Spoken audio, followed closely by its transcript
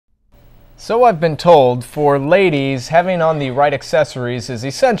So I've been told, for ladies, having on the right accessories is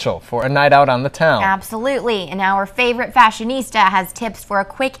essential for a night out on the town. Absolutely, and our favorite fashionista has tips for a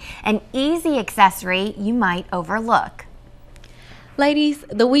quick and easy accessory you might overlook. Ladies,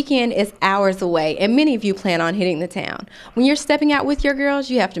 the weekend is hours away and many of you plan on hitting the town. When you're stepping out with your girls,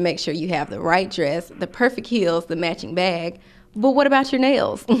 you have to make sure you have the right dress, the perfect heels, the matching bag. But what about your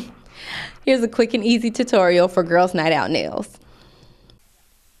nails? Here's a quick and easy tutorial for girls' night out nails.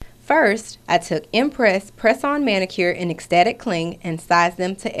 First, I took Impress press-on manicure in ecstatic cling and sized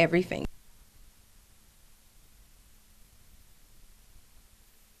them to every finger.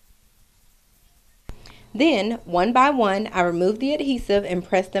 Then, one by one, I removed the adhesive and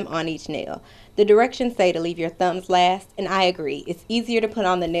pressed them on each nail. The directions say to leave your thumbs last, and I agree, it's easier to put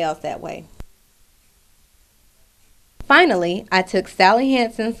on the nails that way. Finally, I took Sally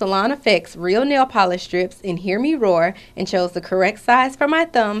Hansen Salon Effects Real Nail Polish Strips in Hear Me Roar and chose the correct size for my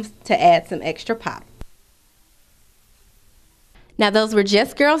thumbs to add some extra pop. Now those were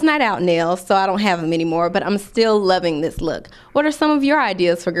just girls' night out nails, so I don't have them anymore, but I'm still loving this look. What are some of your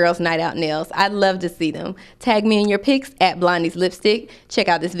ideas for girls' night out nails? I'd love to see them. Tag me in your pics at Blondie's Lipstick. Check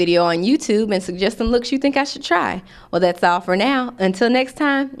out this video on YouTube and suggest some looks you think I should try. Well, that's all for now. Until next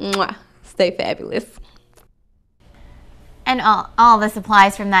time, mwah, stay fabulous. And all the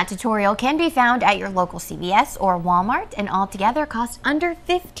supplies from that tutorial can be found at your local CVS or Walmart, and all together cost under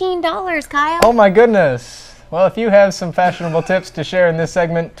 $15, Kyle. Oh my goodness. Well, if you have some fashionable tips to share in this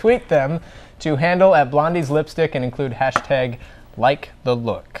segment, tweet them to handle at Blondie's Lipstick and include hashtag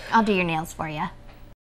 #LikeTheLook. I'll do your nails for you.